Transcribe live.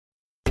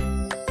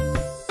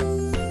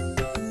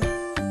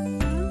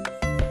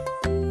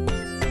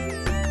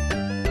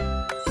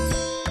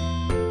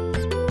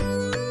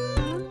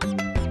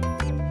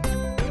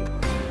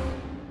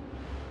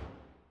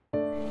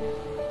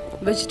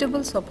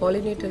Vegetables are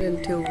pollinated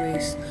in two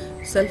ways,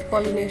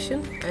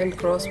 self-pollination and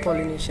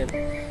cross-pollination.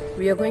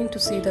 We are going to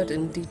see that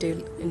in detail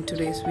in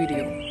today's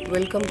video.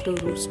 Welcome to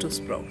Roots to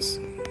Sprouts.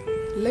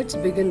 Let's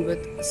begin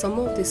with some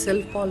of the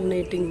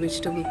self-pollinating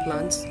vegetable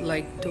plants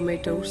like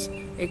tomatoes,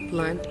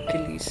 eggplant,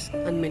 chilies,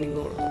 and many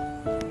more.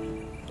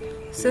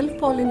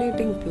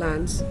 Self-pollinating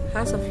plants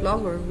has a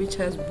flower which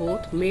has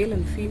both male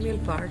and female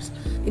parts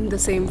in the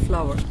same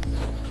flower.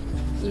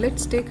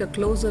 Let's take a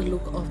closer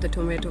look of the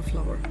tomato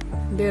flower.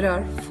 There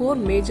are four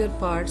major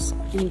parts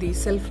in the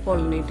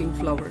self-pollinating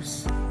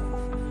flowers.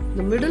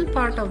 The middle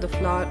part of the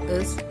flower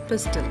is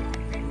pistil,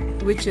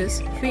 which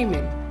is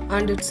female,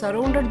 and it's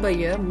surrounded by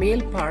a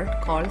male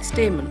part called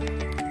stamen.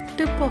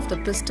 Tip of the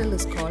pistil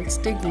is called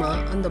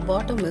stigma and the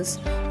bottom is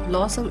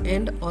blossom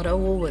end or a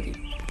ovary.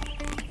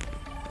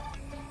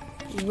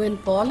 When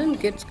pollen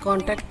gets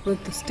contact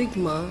with the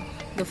stigma,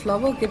 the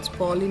flower gets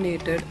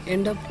pollinated,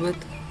 end up with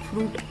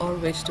fruit or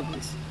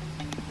vegetables.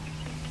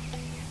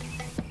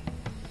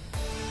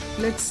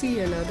 Let's see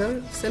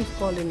another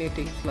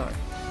self-pollinating flower.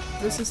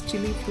 This is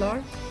chili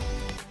flower.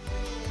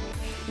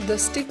 The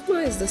stigma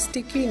is the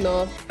sticky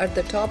knob at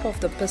the top of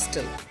the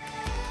pistil.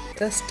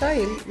 The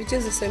style, which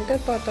is the center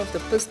part of the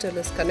pistil,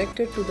 is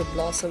connected to the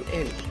blossom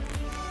end,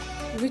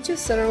 which is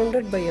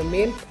surrounded by a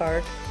male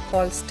part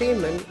called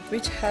stamen,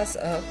 which has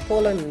a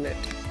pollen in it.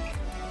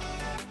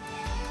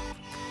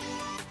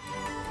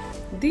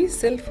 These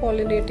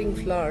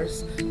self-pollinating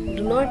flowers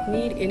do not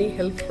need any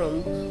help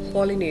from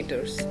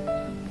pollinators.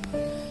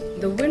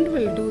 The wind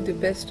will do the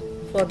best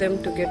for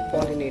them to get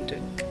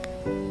pollinated.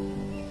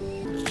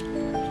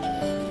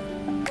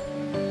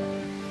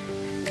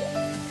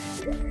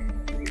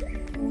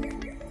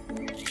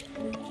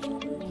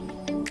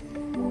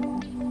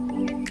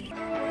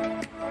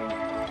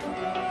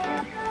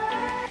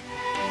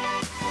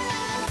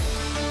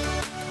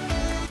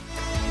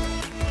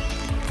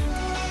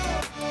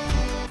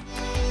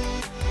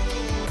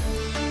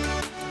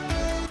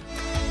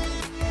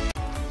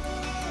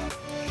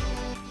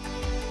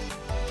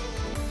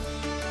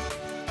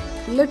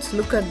 Let's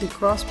look at the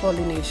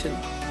cross-pollination.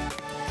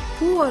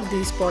 Who are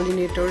these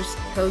pollinators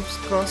helps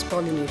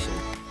cross-pollination?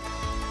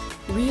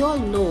 We all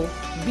know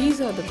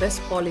bees are the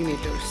best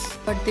pollinators,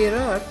 but there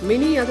are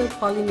many other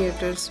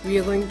pollinators we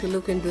are going to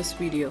look in this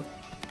video.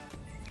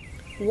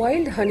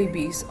 Wild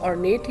honeybees or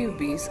native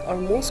bees are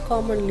most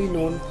commonly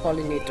known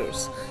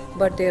pollinators,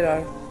 but there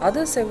are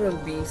other several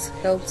bees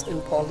helps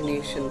in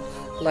pollination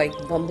like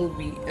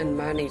bumblebee and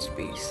managed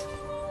bees.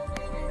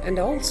 And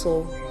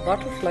also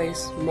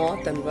butterflies,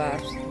 moth and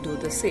wasps do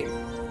the same.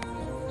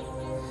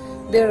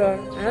 There are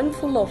a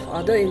handful of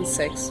other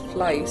insects,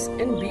 flies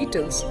and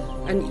beetles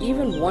and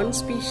even one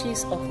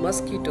species of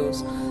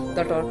mosquitoes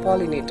that are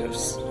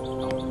pollinators.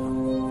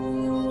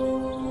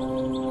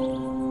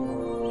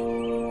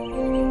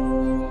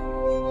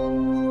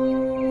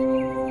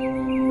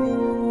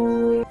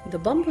 The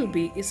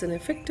bumblebee is an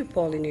effective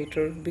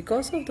pollinator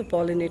because of the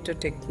pollinator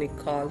technique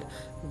called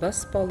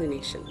bus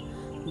pollination.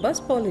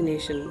 Bus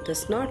pollination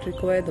does not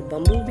require the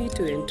bumblebee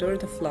to enter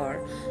the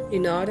flower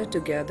in order to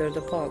gather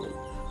the pollen,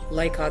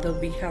 like other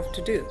bees have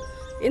to do.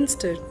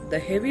 Instead, the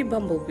heavy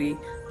bumblebee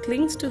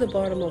clings to the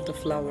bottom of the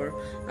flower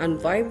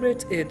and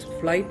vibrates its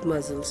flight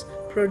muscles,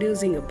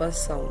 producing a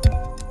buzz sound.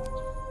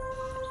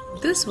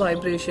 This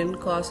vibration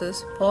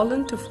causes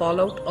pollen to fall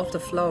out of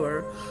the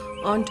flower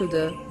onto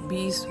the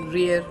bee's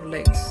rear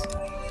legs.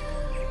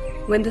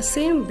 When the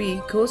same bee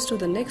goes to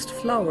the next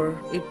flower,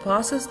 it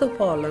passes the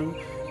pollen,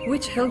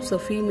 which helps the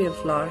female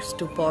flowers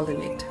to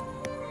pollinate.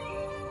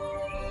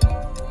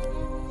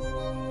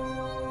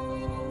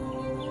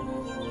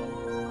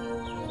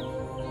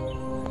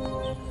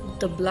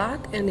 The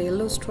black and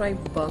yellow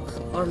striped bugs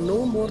are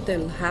no more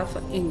than half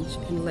an inch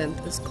in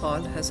length is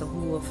called as a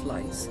hoover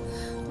flies,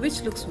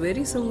 which looks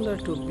very similar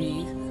to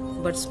bees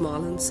but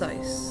small in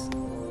size.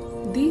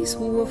 These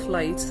hoover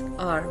flies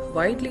are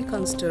widely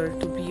considered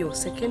to be your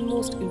second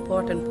most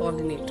important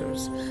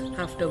pollinators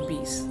after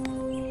bees.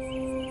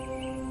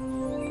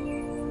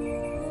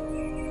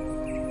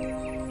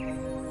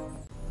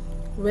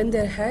 When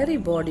their hairy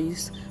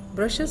bodies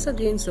brushes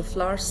against the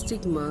flower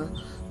stigma,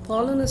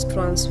 pollen is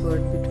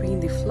transferred between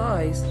the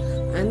flies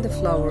and the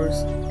flowers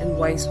and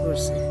vice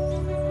versa.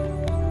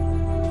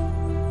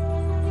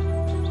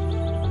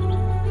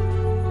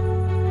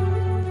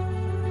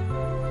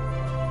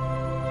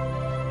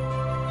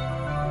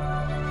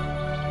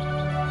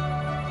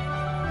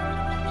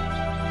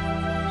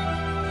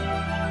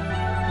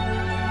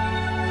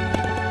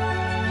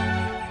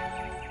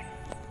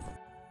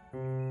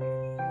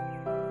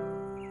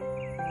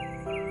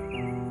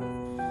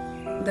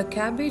 The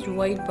cabbage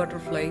white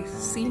butterfly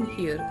seen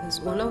here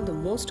is one of the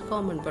most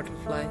common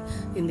butterfly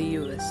in the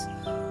US.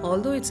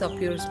 Although it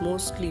appears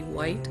mostly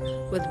white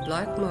with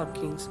black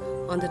markings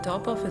on the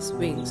top of its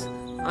wings,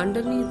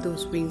 underneath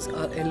those wings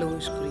are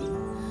yellowish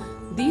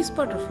green. These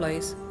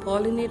butterflies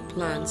pollinate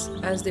plants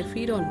as they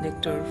feed on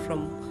nectar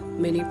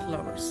from many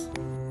flowers.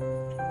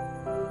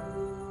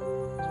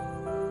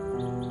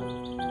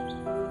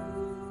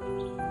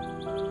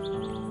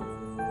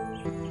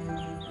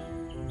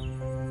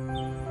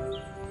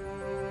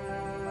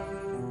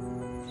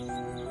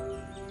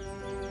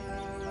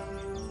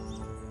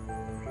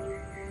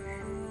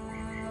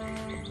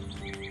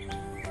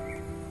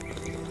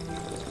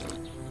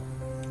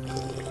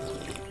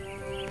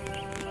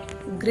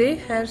 Grey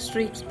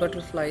hair-streaked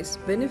butterflies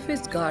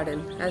benefits garden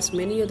as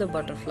many other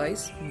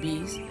butterflies,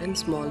 bees and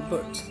small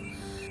birds.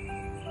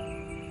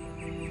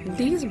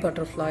 These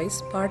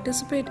butterflies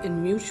participate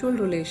in mutual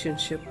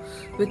relationship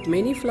with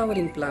many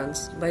flowering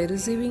plants by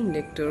receiving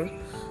nectar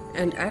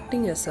and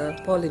acting as a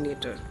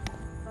pollinator.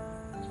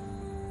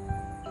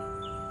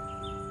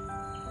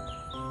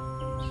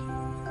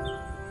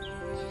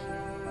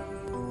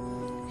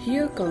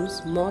 Here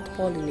comes moth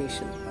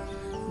pollination.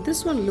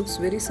 This one looks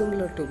very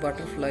similar to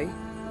butterfly,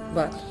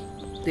 but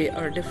they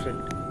are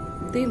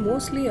different. They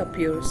mostly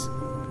appears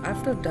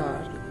after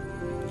dark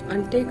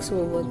and takes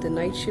over the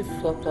night shift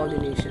for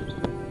pollination.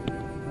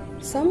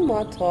 Some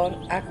moths are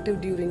active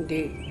during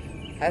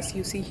day, as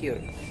you see here.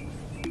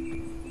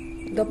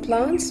 The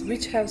plants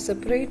which have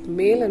separate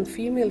male and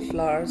female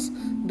flowers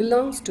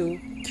belongs to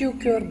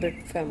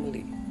cucurbit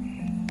family.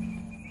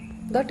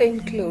 That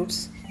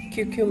includes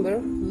cucumber,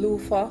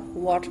 loofah,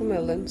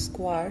 watermelon,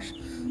 squash,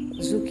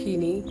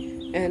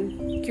 zucchini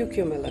and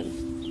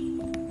cucamelon.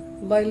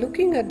 By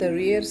looking at the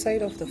rear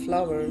side of the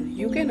flower,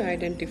 you can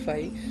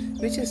identify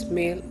which is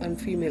male and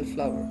female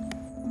flower.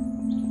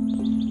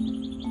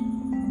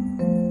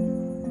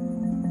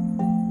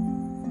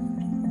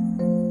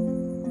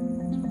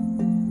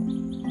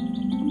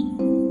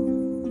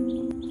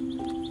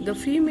 The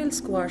female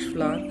squash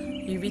flower,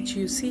 which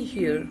you see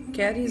here,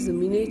 carries the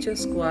miniature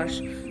squash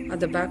at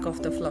the back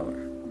of the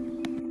flower.